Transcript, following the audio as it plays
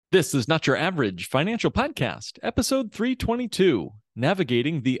This is Not Your Average Financial Podcast, episode 322,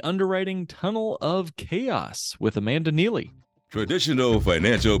 Navigating the Underwriting Tunnel of Chaos with Amanda Neely. Traditional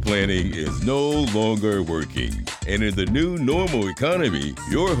financial planning is no longer working. And in the new normal economy,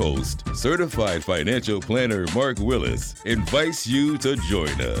 your host, certified financial planner Mark Willis, invites you to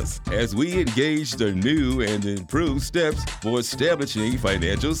join us as we engage the new and improved steps for establishing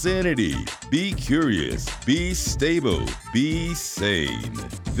financial sanity. Be curious, be stable, be sane.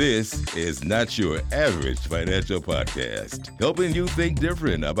 This is Not Your Average Financial Podcast, helping you think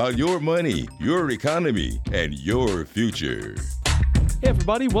different about your money, your economy, and your future. Hey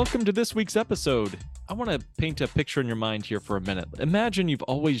everybody, welcome to this week's episode. I want to paint a picture in your mind here for a minute. Imagine you've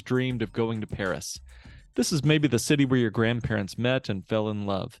always dreamed of going to Paris. This is maybe the city where your grandparents met and fell in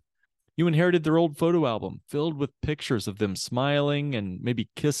love. You inherited their old photo album filled with pictures of them smiling and maybe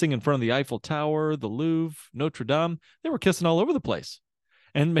kissing in front of the Eiffel Tower, the Louvre, Notre Dame. They were kissing all over the place.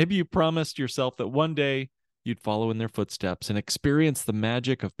 And maybe you promised yourself that one day you'd follow in their footsteps and experience the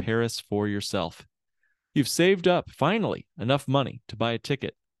magic of Paris for yourself. You've saved up, finally, enough money to buy a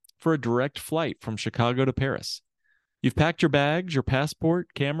ticket for a direct flight from Chicago to Paris. You've packed your bags, your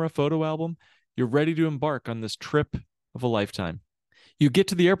passport, camera, photo album. You're ready to embark on this trip of a lifetime. You get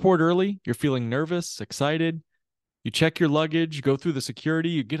to the airport early. You're feeling nervous, excited. You check your luggage, go through the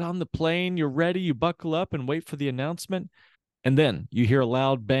security. You get on the plane. You're ready. You buckle up and wait for the announcement. And then you hear a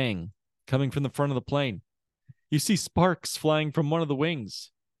loud bang coming from the front of the plane. You see sparks flying from one of the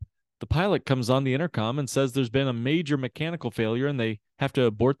wings. The pilot comes on the intercom and says there's been a major mechanical failure and they have to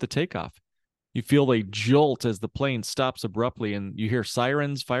abort the takeoff. You feel a jolt as the plane stops abruptly and you hear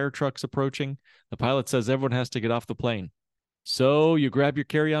sirens, fire trucks approaching. The pilot says everyone has to get off the plane. So you grab your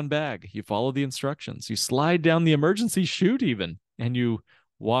carry-on bag, you follow the instructions, you slide down the emergency chute even, and you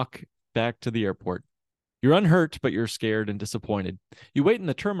walk back to the airport. You're unhurt, but you're scared and disappointed. You wait in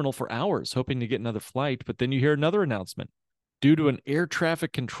the terminal for hours, hoping to get another flight, but then you hear another announcement. Due to an air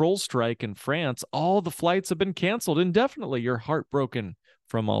traffic control strike in France, all the flights have been canceled indefinitely. You're heartbroken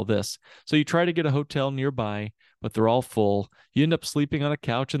from all this. So you try to get a hotel nearby, but they're all full. You end up sleeping on a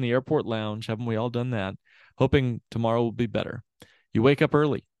couch in the airport lounge. Haven't we all done that? Hoping tomorrow will be better. You wake up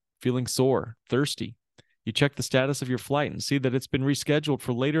early, feeling sore, thirsty. You check the status of your flight and see that it's been rescheduled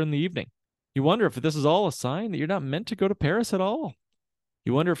for later in the evening. You wonder if this is all a sign that you're not meant to go to Paris at all.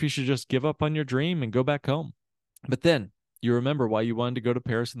 You wonder if you should just give up on your dream and go back home. But then, you remember why you wanted to go to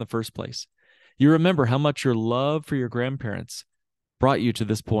Paris in the first place. You remember how much your love for your grandparents brought you to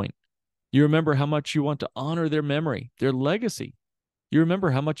this point. You remember how much you want to honor their memory, their legacy. You remember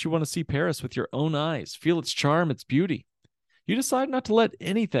how much you want to see Paris with your own eyes, feel its charm, its beauty. You decide not to let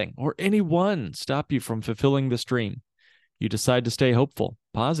anything or anyone stop you from fulfilling this dream. You decide to stay hopeful,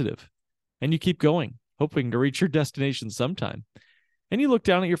 positive, and you keep going, hoping to reach your destination sometime. And you look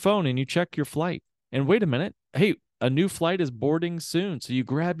down at your phone and you check your flight. And wait a minute, hey, a new flight is boarding soon. So you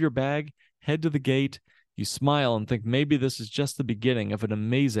grab your bag, head to the gate, you smile and think maybe this is just the beginning of an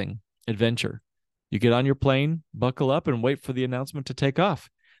amazing adventure. You get on your plane, buckle up, and wait for the announcement to take off.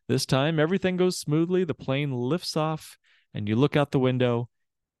 This time, everything goes smoothly. The plane lifts off, and you look out the window,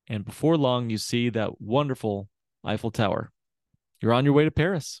 and before long, you see that wonderful Eiffel Tower. You're on your way to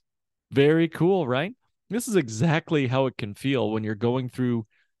Paris. Very cool, right? This is exactly how it can feel when you're going through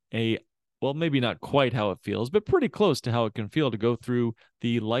well, maybe not quite how it feels, but pretty close to how it can feel to go through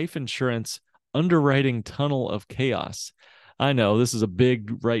the life insurance underwriting tunnel of chaos. I know this is a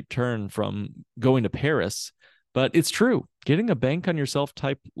big right turn from going to Paris, but it's true. Getting a bank on yourself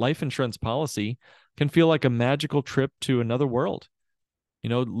type life insurance policy can feel like a magical trip to another world. You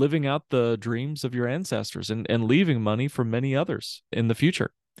know, living out the dreams of your ancestors and leaving money for many others in the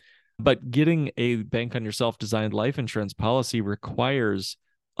future. But getting a bank on yourself designed life insurance policy requires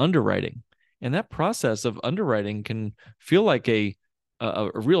underwriting. And that process of underwriting can feel like a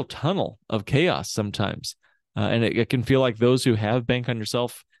real tunnel of chaos sometimes. And it can feel like those who have bank on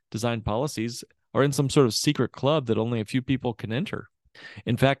yourself designed policies are in some sort of secret club that only a few people can enter.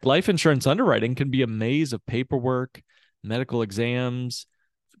 In fact, life insurance underwriting can be a maze of paperwork, medical exams,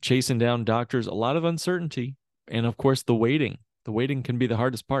 chasing down doctors, a lot of uncertainty, and of course, the waiting. The waiting can be the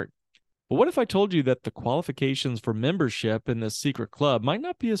hardest part. But what if I told you that the qualifications for membership in this secret club might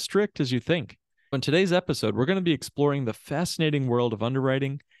not be as strict as you think? In today's episode, we're going to be exploring the fascinating world of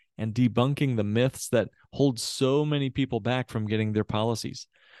underwriting and debunking the myths that hold so many people back from getting their policies.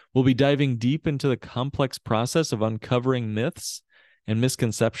 We'll be diving deep into the complex process of uncovering myths and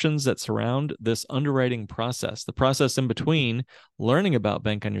misconceptions that surround this underwriting process, the process in between learning about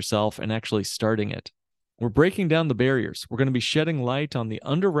Bank on Yourself and actually starting it. We're breaking down the barriers. We're going to be shedding light on the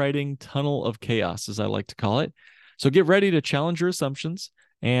underwriting tunnel of chaos, as I like to call it. So get ready to challenge your assumptions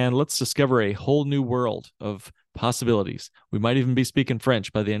and let's discover a whole new world of possibilities. We might even be speaking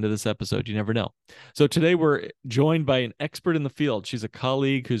French by the end of this episode. You never know. So today we're joined by an expert in the field. She's a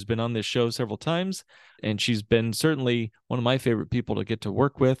colleague who's been on this show several times, and she's been certainly one of my favorite people to get to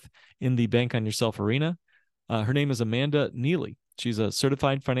work with in the Bank on Yourself arena. Her name is Amanda Neely. She's a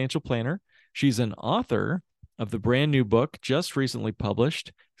certified financial planner. She's an author of the brand new book just recently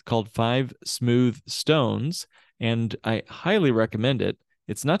published. It's called Five Smooth Stones, and I highly recommend it.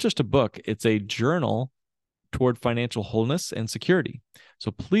 It's not just a book, it's a journal toward financial wholeness and security.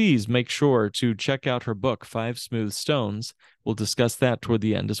 So please make sure to check out her book, Five Smooth Stones. We'll discuss that toward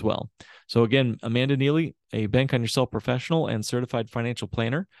the end as well. So again, Amanda Neely, a Bank on Yourself professional and certified financial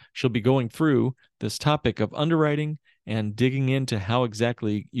planner. She'll be going through this topic of underwriting and digging into how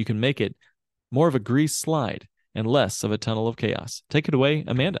exactly you can make it more of a grease slide and less of a tunnel of chaos. Take it away,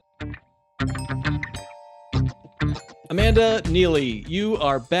 Amanda. Amanda Neely, you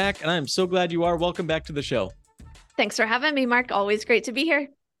are back, and I'm so glad you are. Welcome back to the show. Thanks for having me, Mark. Always great to be here.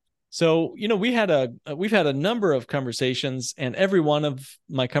 So, we've had a number of conversations, and every one of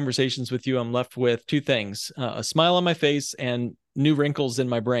my conversations with you, I'm left with two things: a smile on my face and new wrinkles in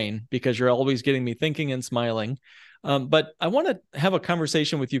my brain, because you're always getting me thinking and smiling. But I want to have a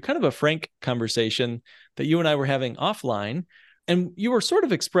conversation with you, kind of a frank conversation that you and I were having offline, and you were sort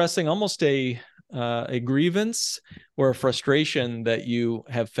of expressing almost a grievance or a frustration that you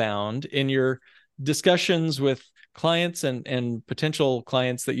have found in your discussions with clients and potential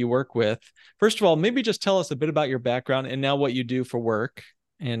clients that you work with. First of all, maybe just tell us a bit about your background and now what you do for work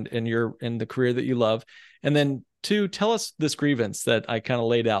and the career that you love. And then two, tell us this grievance that I kind of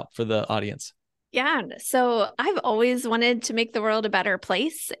laid out for the audience. Yeah. So I've always wanted to make the world a better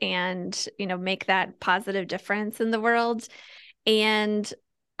place and, make that positive difference in the world. And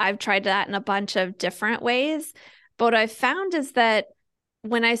I've tried that in a bunch of different ways. But what I've found is that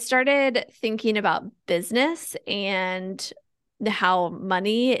when I started thinking about business and how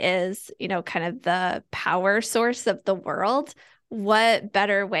money is, kind of the power source of the world, what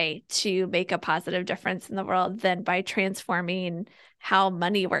better way to make a positive difference in the world than by transforming how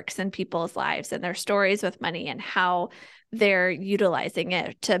money works in people's lives and their stories with money and how they're utilizing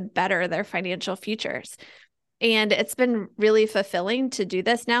it to better their financial futures. And it's been really fulfilling to do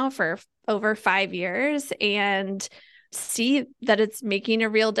this now for over 5 years and see that it's making a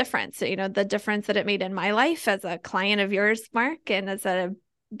real difference. The difference that it made in my life as a client of yours, Mark, and as a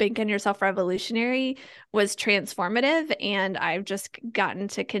Bank on Yourself revolutionary was transformative. And I've just gotten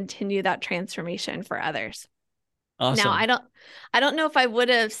to continue that transformation for others. Awesome. Now, I don't know if I would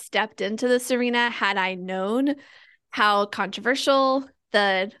have stepped into this arena had I known how controversial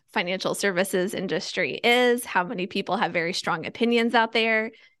the financial services industry is, how many people have very strong opinions out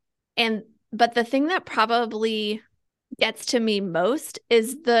there. But the thing that probably gets to me most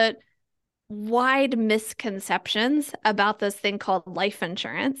is the wide misconceptions about this thing called life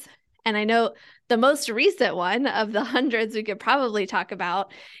insurance. And I know the most recent one of the hundreds we could probably talk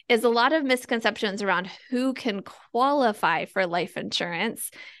about is a lot of misconceptions around who can qualify for life insurance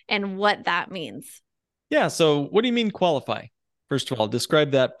and what that means. Yeah. So what do you mean qualify? First of all,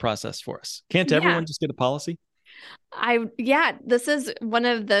 describe that process for us. Can't everyone just get a policy? This is one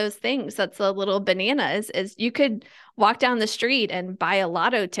of those things that's a little bananas is you could walk down the street and buy a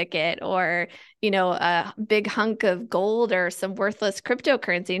lotto ticket or, a big hunk of gold or some worthless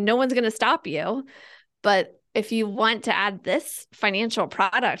cryptocurrency. No one's going to stop you. But if you want to add this financial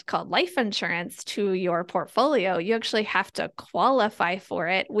product called life insurance to your portfolio, you actually have to qualify for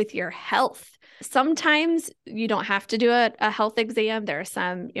it with your health. Sometimes you don't have to do a health exam. There are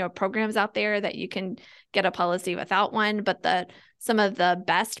some, programs out there that you can get a policy without one, but some of the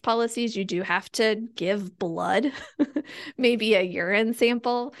best policies, you do have to give blood, maybe a urine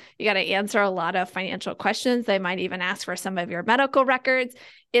sample. You got to answer a lot of financial questions. They might even ask for some of your medical records.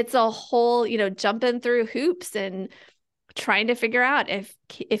 It's a whole, jumping through hoops and trying to figure out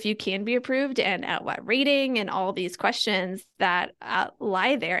if you can be approved and at what rating and all these questions that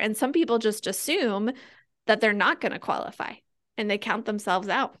lie there. And some people just assume that they're not going to qualify and they count themselves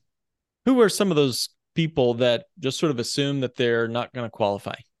out. Who are some of those people that just sort of assume that they're not going to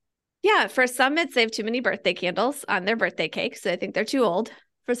qualify? Yeah, for some, it's they have too many birthday candles on their birthday cake, so they think they're too old.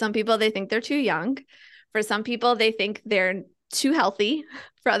 For some people, they think they're too young. For some people, they think they're too healthy.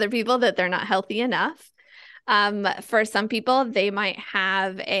 For other people, that they're not healthy enough. For some people, they might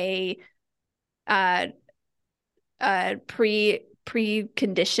have a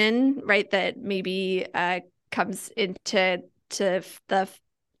pre-condition, right? That maybe comes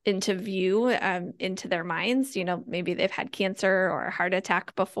into view, into their minds. Maybe they've had cancer or a heart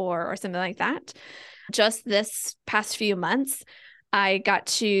attack before or something like that. Just this past few months, I got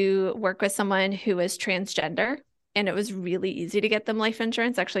to work with someone who was transgender, and it was really easy to get them life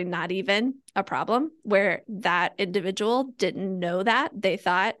insurance, actually not even a problem, where that individual didn't know that. They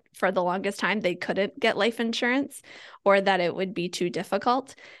thought for the longest time they couldn't get life insurance or that it would be too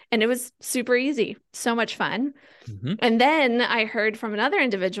difficult. And it was super easy, so much fun. Mm-hmm. And then I heard from another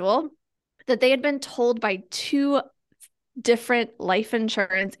individual that they had been told by two different life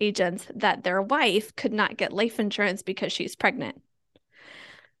insurance agents that their wife could not get life insurance because she's pregnant.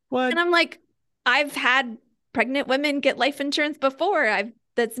 What? And I'm like, I've had pregnant women get life insurance before.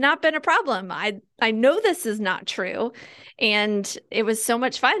 That's not been a problem. I know this is not true. And it was so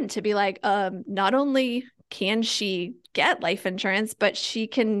much fun to be like, not only can she get life insurance, but she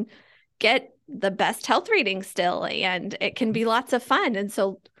can get the best health rating still, and it can be lots of fun. And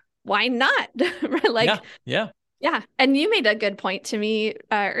so why not? Like, yeah. And you made a good point to me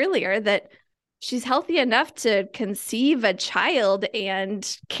earlier that she's healthy enough to conceive a child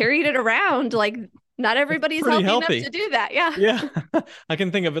and carried it around. Like, not everybody's healthy enough to do that. Yeah. Yeah. I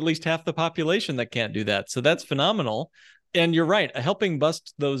can think of at least half the population that can't do that. So that's phenomenal. And you're right. Helping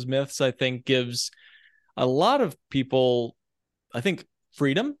bust those myths, I think, gives a lot of people, I think,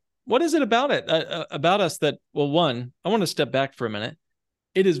 freedom. What is it about about us that, well, one, I want to step back for a minute.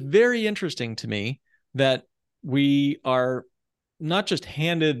 It is very interesting to me that we are not just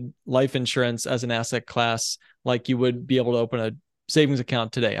handed life insurance as an asset class, like you would be able to open a savings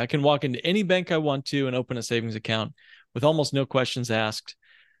account today. I can walk into any bank I want to and open a savings account with almost no questions asked.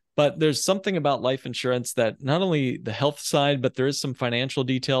 But there's something about life insurance that not only the health side, but there is some financial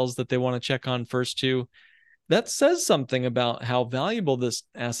details that they want to check on first too. That says something about how valuable this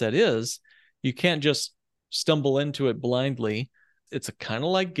asset is. You can't just stumble into it blindly. It's kind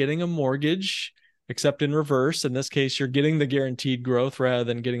of like getting a mortgage, except in reverse. In this case, you're getting the guaranteed growth rather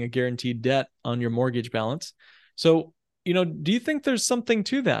than getting a guaranteed debt on your mortgage balance. So, do you think there's something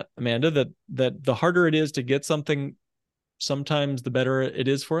to that, Amanda, that the harder it is to get something, sometimes the better it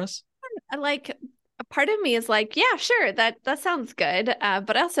is for us? Like, a part of me is like, yeah, sure, that sounds good.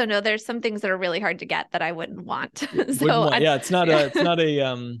 But I also know there's some things that are really hard to get that I wouldn't want.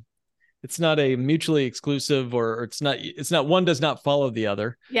 It's not a mutually exclusive, or it's not one does not follow the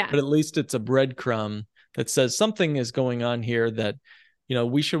other. Yeah. But at least it's a breadcrumb that says something is going on here that,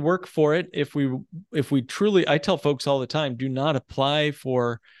 we should work for it. If we truly, I tell folks all the time, do not apply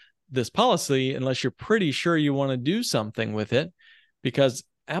for this policy unless you're pretty sure you want to do something with it, because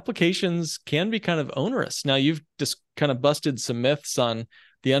applications can be kind of onerous. Now, you've just kind of busted some myths on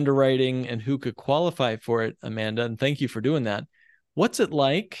the underwriting and who could qualify for it, Amanda, and thank you for doing that. What's it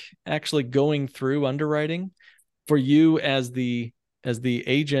like actually going through underwriting for you as the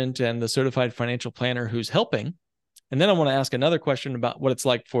agent and the certified financial planner who's helping? And then I want to ask another question about what it's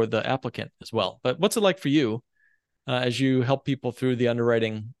like for the applicant as well. But what's it like for you as you help people through the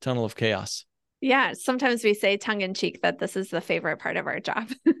underwriting tunnel of chaos? Yeah, sometimes we say tongue in cheek that this is the favorite part of our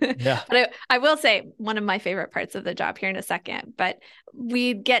job. Yeah. But I will say one of my favorite parts of the job here in a second. But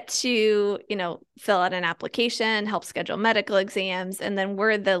we get to, fill out an application, help schedule medical exams, and then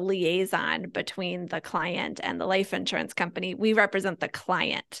we're the liaison between the client and the life insurance company. We represent the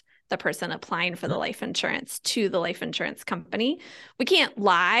client, the person applying for the life insurance, to the life insurance company. We can't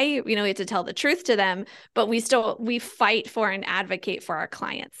lie, we have to tell the truth to them, but we fight for and advocate for our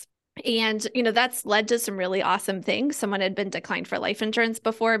clients. And, that's led to some really awesome things. Someone had been declined for life insurance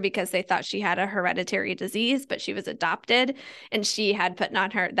before because they thought she had a hereditary disease, but she was adopted. And she had put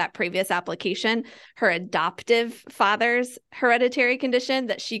on that previous application, her adoptive father's hereditary condition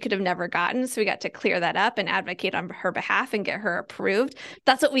that she could have never gotten. So we got to clear that up and advocate on her behalf and get her approved.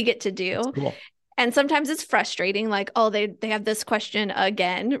 That's what we get to do. That's cool. And sometimes it's frustrating, like, oh, they have this question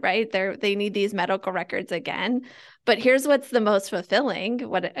again, right? They need these medical records again. But here's what's the most fulfilling.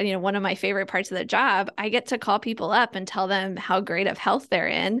 One of my favorite parts of the job, I get to call people up and tell them how great of health they're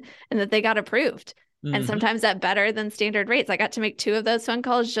in and that they got approved. Mm-hmm. And sometimes at better than standard rates. I got to make 2 of those phone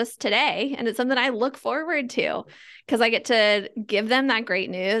calls just today. And it's something I look forward to because I get to give them that great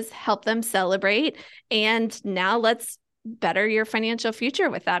news, help them celebrate. And now let's better your financial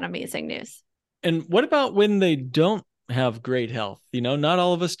future with that amazing news. And what about when they don't have great health? Not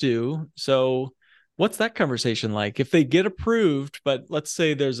all of us do. So what's that conversation like? If they get approved, but let's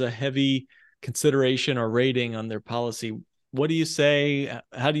say there's a heavy consideration or rating on their policy, what do you say?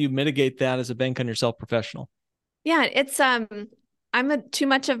 How do you mitigate that as a bank on yourself professional? Yeah, it's I'm too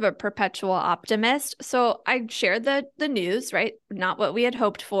much of a perpetual optimist. So I share the news, right? Not what we had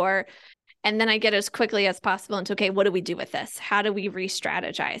hoped for. And then I get as quickly as possible into, okay, what do we do with this? How do we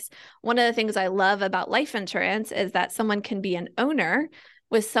re-strategize? One of the things I love about life insurance is that someone can be an owner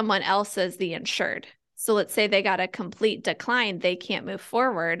with someone else as the insured. So let's say they got a complete decline, they can't move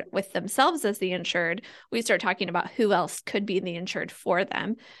forward with themselves as the insured. We start talking about who else could be the insured for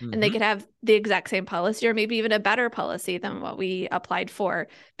them. And they could have the exact same policy or maybe even a better policy than what we applied for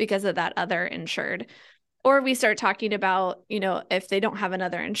because of that other insured. Or we start talking about, if they don't have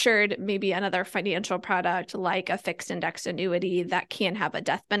another insured, maybe another financial product like a fixed index annuity that can have a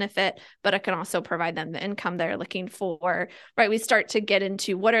death benefit, but it can also provide them the income they're looking for, right? We start to get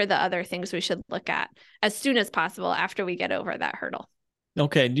into what are the other things we should look at as soon as possible after we get over that hurdle.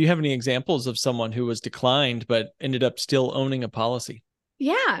 Okay. Do you have any examples of someone who was declined but ended up still owning a policy?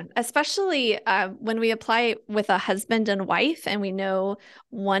 Yeah, especially when we apply with a husband and wife, and we know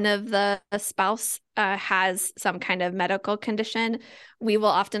one of the spouse has some kind of medical condition, we will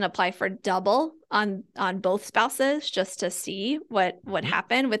often apply for double on both spouses just to see what would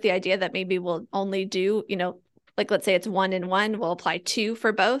happen, with the idea that maybe we'll only do, like let's say it's 1 and 1, we'll apply 2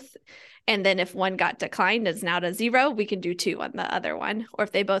 for both. And then if one got declined, it's now to 0, we can do 2 on the other one. Or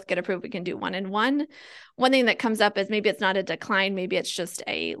if they both get approved, we can do 1 and 1. One thing that comes up is maybe it's not a decline, maybe it's just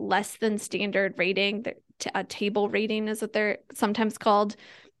a less than standard rating. A table rating is what they're sometimes called.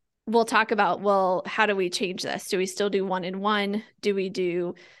 We'll talk about, well, how do we change this? Do we still do 1 and 1? Do we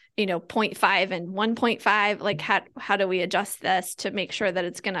do 0.5 and 1.5? Like how do we adjust this to make sure that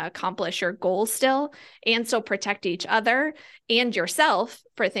it's going to accomplish your goals still and still protect each other and yourself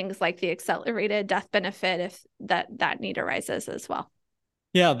for things like the accelerated death benefit if that need arises as well.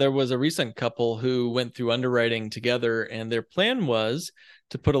 Yeah, there was a recent couple who went through underwriting together, and their plan was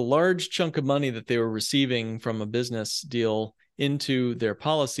to put a large chunk of money that they were receiving from a business deal into their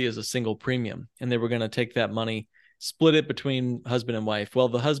policy as a single premium. And they were going to take that money, split it between husband and wife. Well,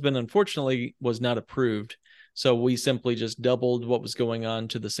 the husband, unfortunately, was not approved. So we simply just doubled what was going on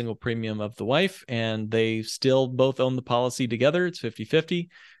to the single premium of the wife, and they still both own the policy together. It's 50-50.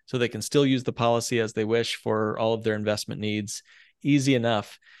 So they can still use the policy as they wish for all of their investment needs. Easy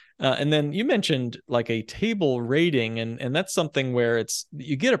enough. And then you mentioned like a table rating, and that's something where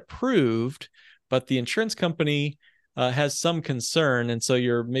you get approved, but the insurance company has some concern. And so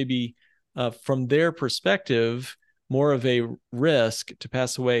you're maybe from their perspective, more of a risk to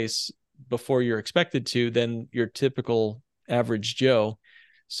pass away before you're expected to than your typical average Joe.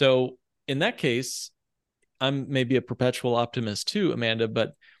 So in that case, I'm maybe a perpetual optimist too, Amanda,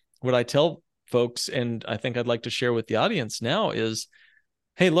 but what I tell folks, and I think I'd like to share with the audience now, is,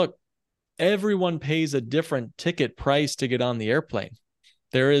 hey, look, everyone pays a different ticket price to get on the airplane.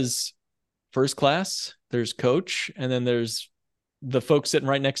 There is first class, there's coach, and then there's the folks sitting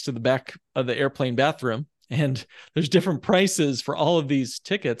right next to the back of the airplane bathroom. And there's different prices for all of these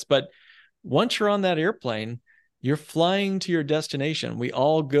tickets. But once you're on that airplane, you're flying to your destination. We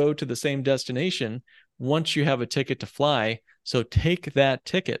all go to the same destination once you have a ticket to fly. So take that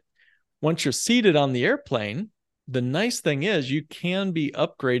ticket. Once you're seated on the airplane, the nice thing is you can be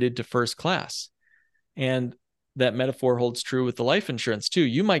upgraded to first class. And that metaphor holds true with the life insurance too.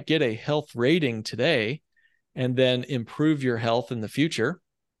 You might get a health rating today and then improve your health in the future,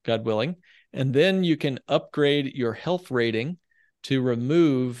 God willing. And then you can upgrade your health rating to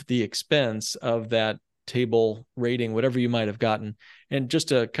remove the expense of that table rating, whatever you might have gotten. And just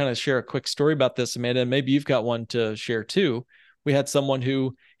to kind of share a quick story about this, Amanda, and maybe you've got one to share too. We had someone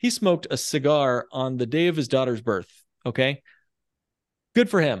who he smoked a cigar on the day of his daughter's birth. Okay.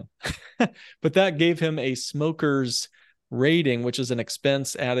 Good for him. But that gave him a smoker's rating, which is an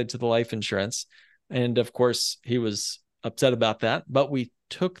expense added to the life insurance. And of course, he was upset about that, but we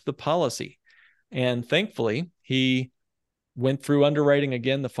took the policy. And thankfully, he went through underwriting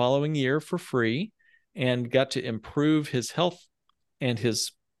again the following year for free and got to improve his health, and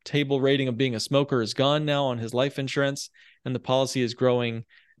his table rating of being a smoker is gone now on his life insurance, and the policy is growing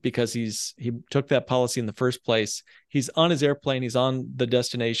because he took that policy in the first place. He's on his airplane, he's on the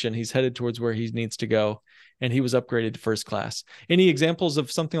destination, he's headed towards where he needs to go, and he was upgraded to first class. Any examples of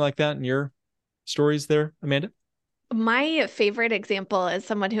something like that in your stories there, Amanda? My favorite example is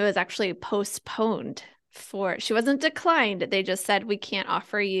someone who is actually postponed she wasn't declined. They just said, we can't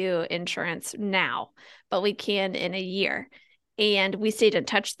offer you insurance now, but we can in a year. And we stayed in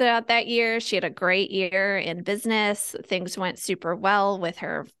touch throughout that year. She had a great year in business. Things went super well with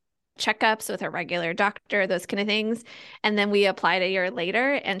her checkups, with her regular doctor, those kind of things. And then we applied a year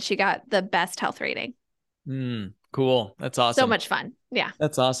later and she got the best health rating. Cool. That's awesome. So much fun. Yeah.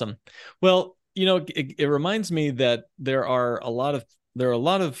 That's awesome. Well, it reminds me that there are a lot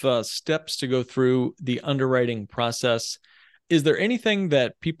of steps to go through the underwriting process. Is there anything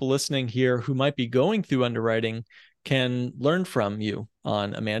that people listening here who might be going through underwriting can learn from you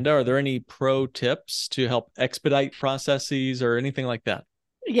on, Amanda? Are there any pro tips to help expedite processes or anything like that?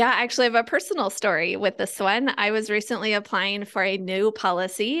 Yeah, actually, I have a personal story with this one. I was recently applying for a new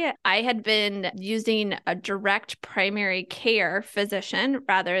policy. I had been using a direct primary care physician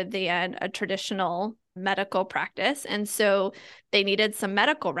rather than a traditional medical practice. And so they needed some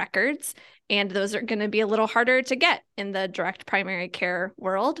medical records, and those are going to be a little harder to get in the direct primary care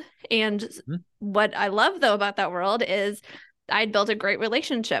world. And what I love, though, about that world is I'd built a great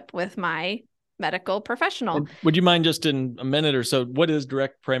relationship with my medical professional. And would you mind just in a minute or so, what is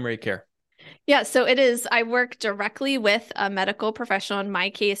direct primary care? Yeah, so it is. I work directly with a medical professional, in my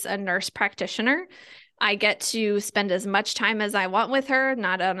case, a nurse practitioner. I get to spend as much time as I want with her,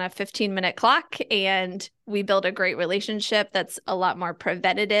 not on a 15-minute clock. And we build a great relationship that's a lot more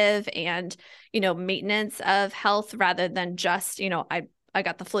preventative and, maintenance of health rather than just, I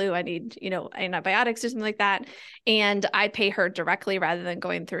got the flu, I need, antibiotics or something like that. And I pay her directly rather than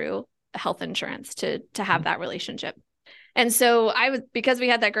going through health insurance to have that relationship. And so because we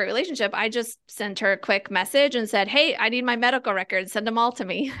had that great relationship, I just sent her a quick message and said, "Hey, I need my medical records. Send them all to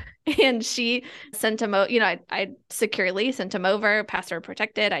me." And she sent them, I securely sent them over, password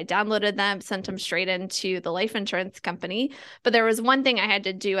protected. I downloaded them, sent them straight into the life insurance company. But there was one thing I had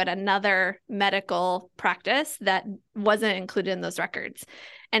to do at another medical practice that wasn't included in those records.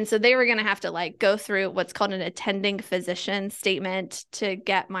 And so they were going to have to go through what's called an attending physician statement to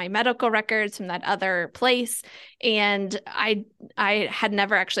get my medical records from that other place. And I had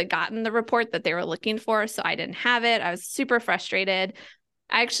never actually gotten the report that they were looking for, so I didn't have it. I was super frustrated.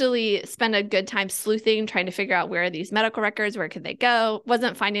 I actually spent a good time sleuthing, trying to figure out where are these medical records, where could they go?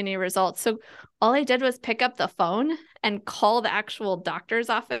 Wasn't finding any results. So all I did was pick up the phone and call the actual doctor's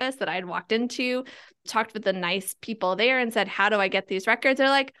office that I had walked into, talked with the nice people there and said, "How do I get these records?" They're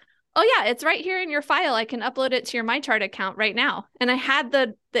like, "Oh yeah, it's right here in your file. I can upload it to your MyChart account right now." And I had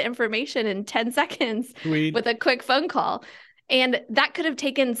the information in 10 seconds Sweet. with a quick phone call. And that could have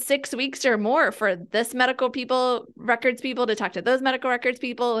taken 6 weeks or more for this records people to talk to those medical records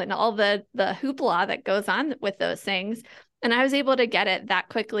people and all the hoopla that goes on with those things. And I was able to get it that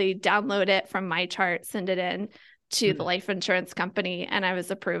quickly, download it from MyChart, send it in to the life insurance company, and I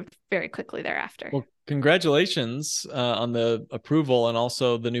was approved very quickly thereafter. Well, congratulations on the approval and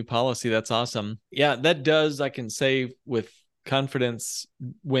also the new policy. That's awesome. Yeah, that does, I can say with confidence,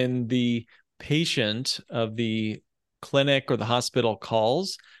 when the patient of the clinic or the hospital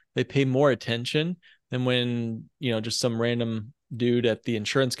calls, they pay more attention than when, just some random dude at the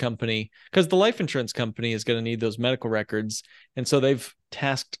insurance company, because the life insurance company is going to need those medical records. And so they've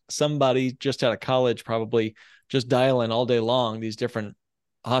tasked somebody just out of college, probably just dialing all day long these different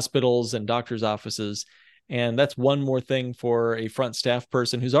hospitals and doctors' offices. And that's one more thing for a front staff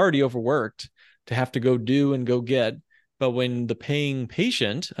person who's already overworked to have to go do and go get. But when the paying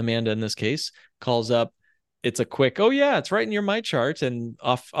patient, Amanda in this case, calls up, it's a quick, "Oh yeah, it's right in your MyChart," and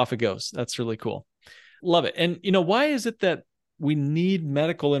off it goes. That's really cool. Love it. And why is it that we need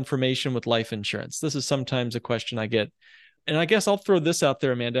medical information with life insurance? This is sometimes a question I get. And I guess I'll throw this out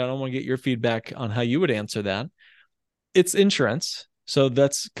there, Amanda. I don't want to get your feedback on how you would answer that. It's insurance. So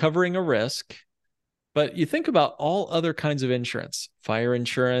that's covering a risk. But you think about all other kinds of insurance: fire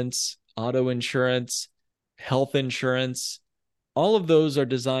insurance, auto insurance, health insurance. All of those are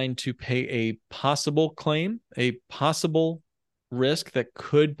designed to pay a possible claim, a possible risk that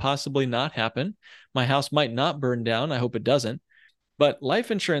could possibly not happen. My house might not burn down. I hope it doesn't. But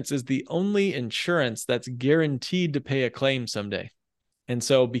life insurance is the only insurance that's guaranteed to pay a claim someday. And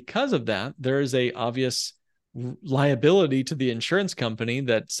so because of that, there is a obvious liability to the insurance company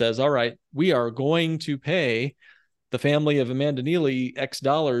that says, "All right, we are going to pay the family of Amanda Neely X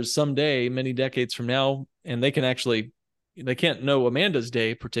dollars someday, many decades from now." And they can't know Amanda's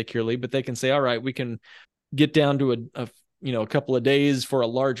day particularly, but they can say, "All right, we can get down to a couple of days for a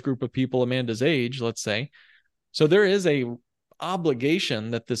large group of people Amanda's age," let's say. So there is a obligation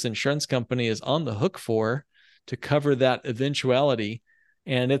that this insurance company is on the hook for to cover that eventuality.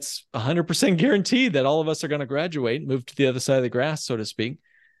 And it's 100% guaranteed that all of us are going to graduate, move to the other side of the grass, so to speak.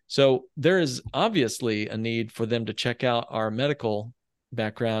 So there is obviously a need for them to check out our medical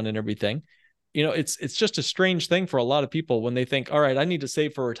background and everything. It's just a strange thing for a lot of people when they think, "All right, I need to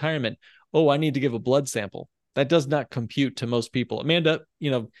save for retirement. Oh, I need to give a blood sample." That does not compute to most people. Amanda,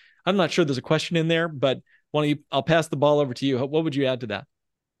 I'm not sure there's a question in there, but I'll pass the ball over to you. What would you add to that?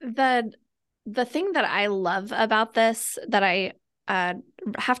 The thing that I love about this, that I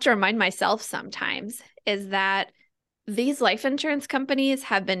have to remind myself sometimes, is that these life insurance companies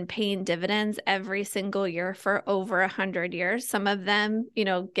have been paying dividends every single year for over 100 years. Some of them,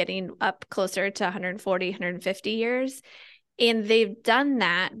 getting up closer to 140, 150 years. And they've done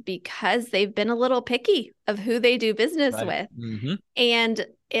that because they've been a little picky of who they do business Right. with. Mm-hmm. And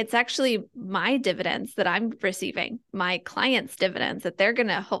it's actually my dividends that I'm receiving, my clients' dividends that they're going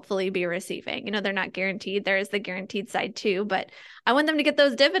to hopefully be receiving. They're not guaranteed. There is the guaranteed side too, but I want them to get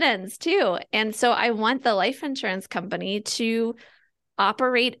those dividends too. And so I want the life insurance company to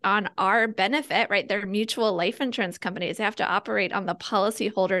operate on our benefit, right? They're mutual life insurance companies. They have to operate on the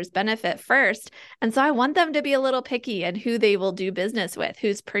policyholder's benefit first. And so I want them to be a little picky in who they will do business with,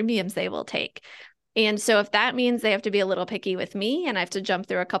 whose premiums they will take. And so if that means they have to be a little picky with me and I have to jump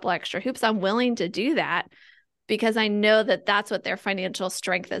through a couple extra hoops, I'm willing to do that because I know that that's what their financial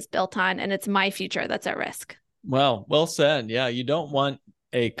strength is built on. And it's my future that's at risk. Wow. Well said. Yeah. You don't want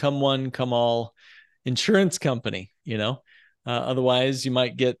a come one, come all insurance company, otherwise you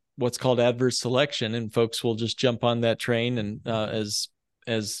might get what's called adverse selection, and folks will just jump on that train and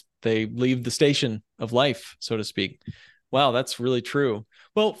as they leave the station of life, so to speak. Wow, that's really true.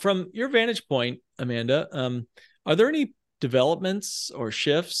 Well, from your vantage point, Amanda, are there any developments or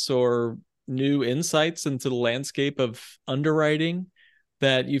shifts or new insights into the landscape of underwriting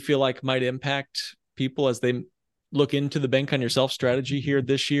that you feel like might impact people as they look into the bank on yourself strategy here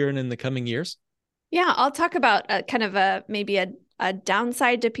this year and in the coming years? Yeah, I'll talk about kind of maybe a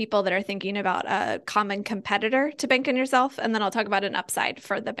downside to people that are thinking about a common competitor to Bank on Yourself, and then I'll talk about an upside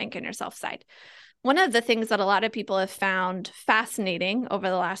for the Bank on Yourself side. One of the things that a lot of people have found fascinating over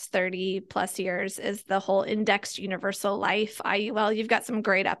the last 30 plus years is the whole indexed universal life IUL. You've got some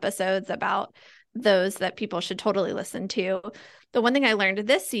great episodes about those that people should totally listen to. The one thing I learned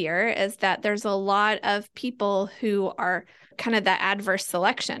this year is that there's a lot of people who are kind of that adverse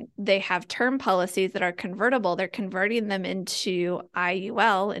selection. They have term policies that are convertible. They're converting them into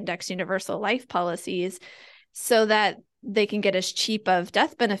IUL, indexed universal life policies, so that they can get as cheap of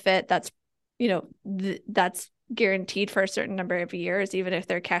death benefit that's that's guaranteed for a certain number of years, even if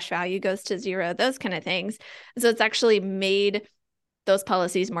their cash value goes to zero, those kind of things. So it's actually made those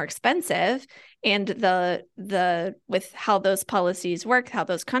policies more expensive. And the with how those policies work, how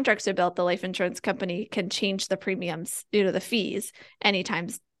those contracts are built, the life insurance company can change the premiums, the fees anytime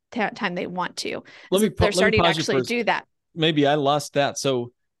time they want to. So they're starting to actually do that. Maybe I lost that.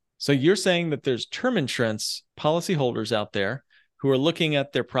 So you're saying that there's term insurance policyholders out there who are looking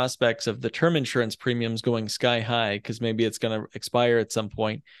at their prospects of the term insurance premiums going sky high because maybe it's going to expire at some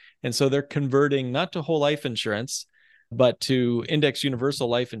point. And so they're converting not to whole life insurance, but to index universal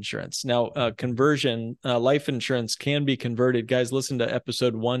life insurance. Now, conversion, life insurance can be converted. Guys, listen to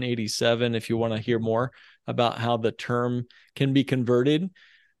episode 187 if you want to hear more about how the term can be converted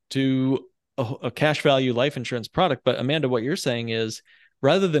to a cash value life insurance product. But Amanda, what you're saying is,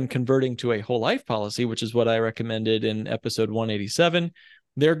 rather than converting to a whole life policy, which is what I recommended in episode 187,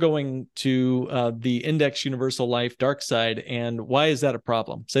 they're going to the index universal life dark side. And why is that a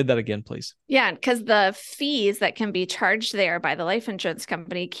problem? Say that again, please. Yeah, because the fees that can be charged there by the life insurance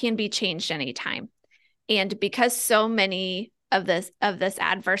company can be changed anytime. And because so many of this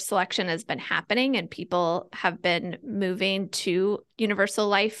adverse selection has been happening and people have been moving to universal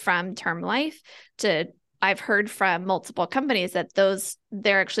life from term life to, I've heard from multiple companies that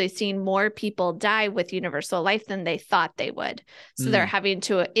they're actually seeing more people die with universal life than they thought they would. So they're having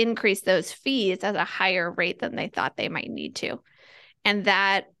to increase those fees at a higher rate than they thought they might need to. And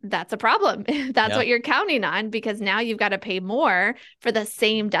that's a problem. That's what you're counting on, because now you've got to pay more for the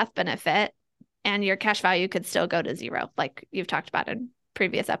same death benefit and your cash value could still go to zero, like you've talked about in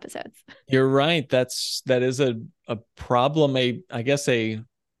previous episodes. You're right. That is a problem, I guess a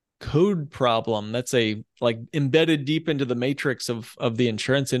code problem. That's like embedded deep into the matrix of the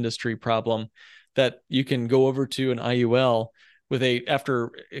insurance industry problem, that you can go over to an IUL with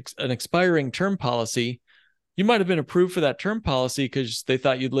after an expiring term policy. You might have been approved for that term policy because they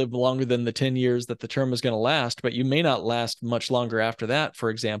thought you'd live longer than the 10 years that the term was going to last, but you may not last much longer after that, for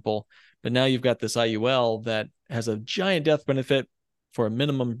example. But now you've got this IUL that has a giant death benefit for a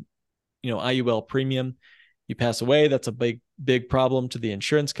minimum, IUL premium. You pass away, that's a big problem to the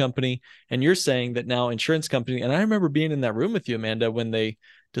insurance company. And you're saying that now insurance company, and I remember being in that room with you, Amanda, when they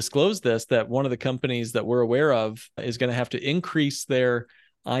disclosed this, that one of the companies that we're aware of is going to have to increase their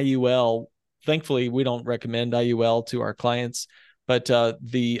IUL. Thankfully, we don't recommend IUL to our clients, but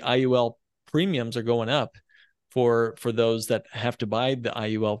the IUL premiums are going up for those that have to buy the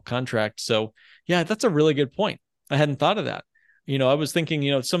IUL contract. So yeah, that's a really good point. I hadn't thought of that. I was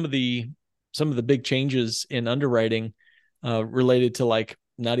thinking, some of the big changes in underwriting related to like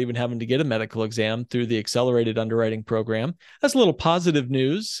not even having to get a medical exam through the accelerated underwriting program. That's a little positive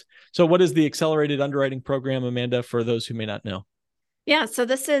news. So what is the accelerated underwriting program, Amanda, for those who may not know? Yeah, so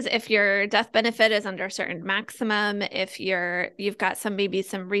this is if your death benefit is under a certain maximum, if you've got maybe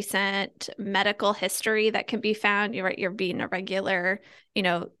some recent medical history that can be found, you're being a regular,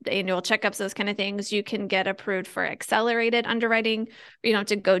 annual checkups, those kind of things, you can get approved for accelerated underwriting. You don't have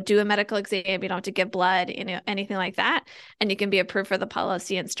to go do a medical exam, you don't have to give blood, anything like that, and you can be approved for the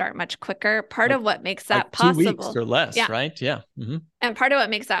policy and start much quicker. Part Like of what makes like that 2 weeks possible, or less, yeah, right? Yeah. and part of what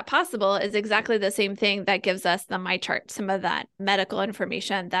makes that possible is exactly the same thing that gives us the My Chart, some of that medical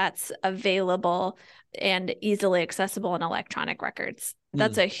information that's available and easily accessible in electronic records.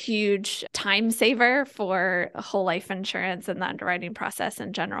 That's a huge time saver for whole life insurance and the underwriting process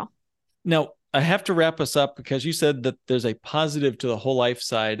in general. Now, I have to wrap us up because you said that there's a positive to the whole life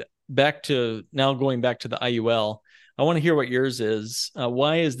side. Going back to the IUL, I want to hear what yours is.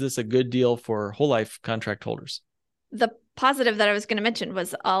 Why is this a good deal for whole life contract holders? The positive that I was going to mention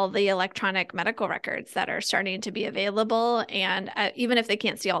was all the electronic medical records that are starting to be available. And even if they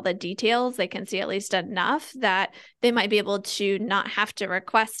can't see all the details, they can see at least enough that they might be able to not have to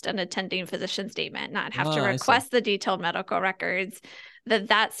request an attending physician statement, not have to I see. request the detailed medical records.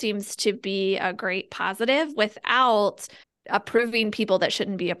 That seems to be a great positive without approving people that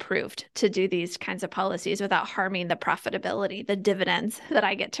shouldn't be approved to do these kinds of policies without harming the profitability, the dividends that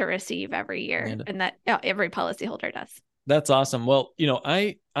I get to receive every year, Amanda. and that every policyholder does. That's awesome. Well,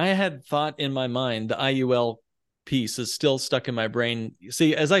 I had thought in my mind the IUL piece is still stuck in my brain.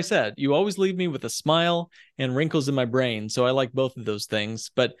 See, as I said, you always leave me with a smile and wrinkles in my brain. So I like both of those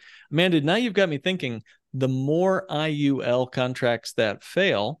things. But Amanda, now you've got me thinking the more IUL contracts that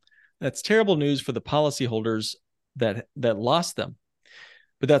fail, that's terrible news for the policyholders that lost them.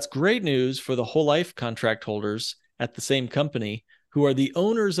 But that's great news for the whole life contract holders at the same company who are the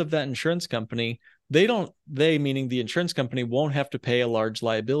owners of that insurance company. They meaning the insurance company won't have to pay a large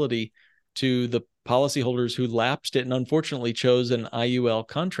liability to the policyholders who lapsed it and unfortunately chose an IUL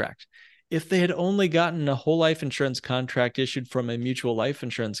contract. If they had only gotten a whole life insurance contract issued from a mutual life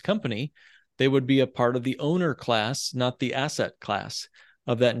insurance company, they would be a part of the owner class, not the asset class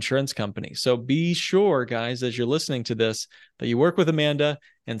of that insurance company. So be sure, guys, as you're listening to this, that you work with Amanda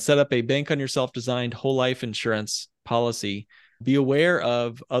and set up a bank on yourself designed whole life insurance policy. Be aware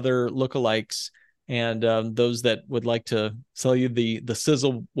of other lookalikes and those that would like to sell you the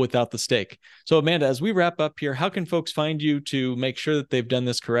sizzle without the steak. So Amanda, as we wrap up here, how can folks find you to make sure that they've done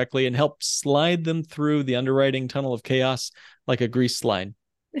this correctly and help slide them through the underwriting tunnel of chaos like a grease slide?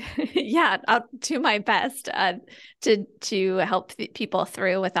 Yeah, I'll do my best to help people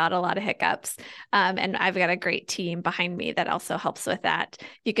through without a lot of hiccups. And I've got a great team behind me that also helps with that.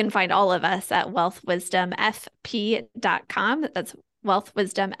 You can find all of us at wealthwisdomfp.com. That's Wealth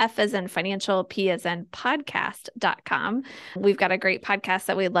Wisdom, F as in financial, P as in podcast.com. We've got a great podcast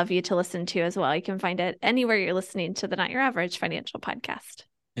that we'd love you to listen to as well. You can find it anywhere you're listening to the Not Your Average Financial Podcast.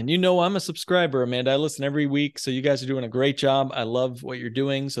 And I'm a subscriber, Amanda. I listen every week. So you guys are doing a great job. I love what you're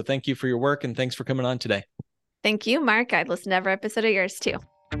doing. So thank you for your work and thanks for coming on today. Thank you, Mark. I'd listen to every episode of yours too.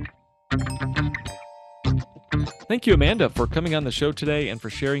 Thank you, Amanda, for coming on the show today and for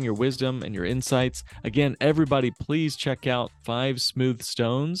sharing your wisdom and your insights. Again, everybody, please check out 5 Smooth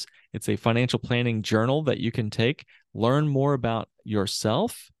Stones. It's a financial planning journal that you can take, learn more about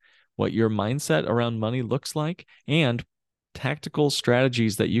yourself, what your mindset around money looks like, and tactical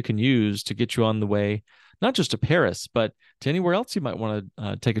strategies that you can use to get you on the way, not just to Paris, but to anywhere else you might want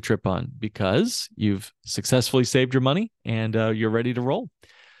to take a trip on because you've successfully saved your money and you're ready to roll.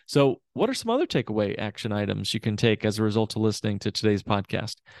 So what are some other takeaway action items you can take as a result of listening to today's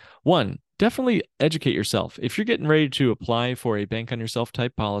podcast? 1, definitely educate yourself. If you're getting ready to apply for a bank on yourself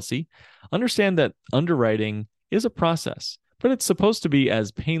type policy, understand that underwriting is a process, but it's supposed to be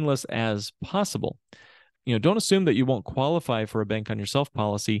as painless as possible. Don't assume that you won't qualify for a bank on yourself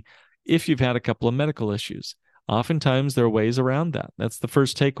policy if you've had a couple of medical issues. Oftentimes, there are ways around that. That's the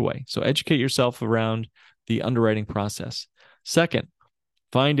first takeaway. So educate yourself around the underwriting process. 2nd,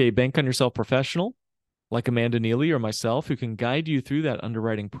 find a bank on yourself professional like Amanda Neely or myself who can guide you through that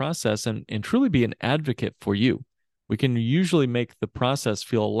underwriting process and truly be an advocate for you. We can usually make the process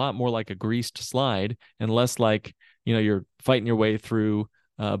feel a lot more like a greased slide and less like, you're fighting your way through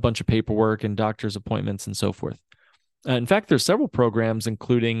a bunch of paperwork and doctor's appointments and so forth. In fact, there's several programs,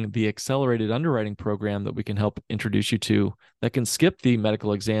 including the accelerated underwriting program that we can help introduce you to that can skip the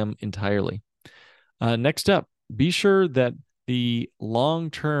medical exam entirely. Next up, be sure that the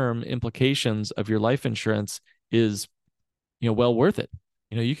long-term implications of your life insurance is, well worth it.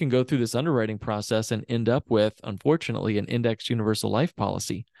 You can go through this underwriting process and end up with, unfortunately, an indexed universal life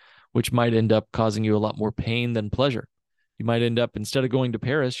policy, which might end up causing you a lot more pain than pleasure. You might end up, instead of going to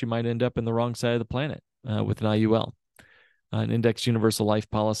Paris, you might end up in the wrong side of the planet with an IUL. an indexed universal life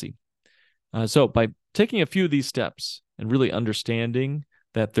policy. So by taking a few of these steps and really understanding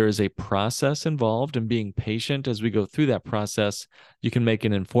that there is a process involved and being patient as we go through that process, you can make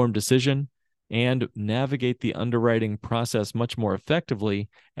an informed decision and navigate the underwriting process much more effectively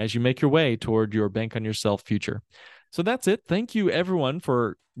as you make your way toward your bank on yourself future. So that's it. Thank you, everyone,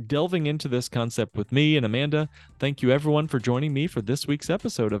 for delving into this concept with me and Amanda. Thank you, everyone, for joining me for this week's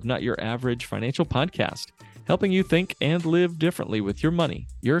episode of Not Your Average Financial Podcast, helping you think and live differently with your money,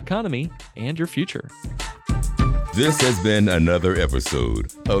 your economy, and your future. This has been another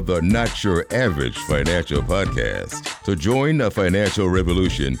episode of the Not Your Average Financial Podcast. To join a financial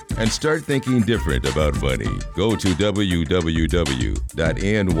revolution and start thinking different about money, go to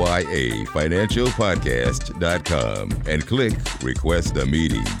www.nyafinancialpodcast.com and click Request a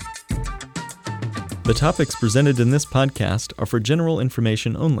Meeting. The topics presented in this podcast are for general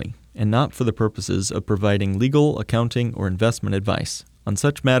information only and not for the purposes of providing legal, accounting, or investment advice. On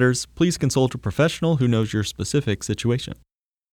such matters, please consult a professional who knows your specific situation.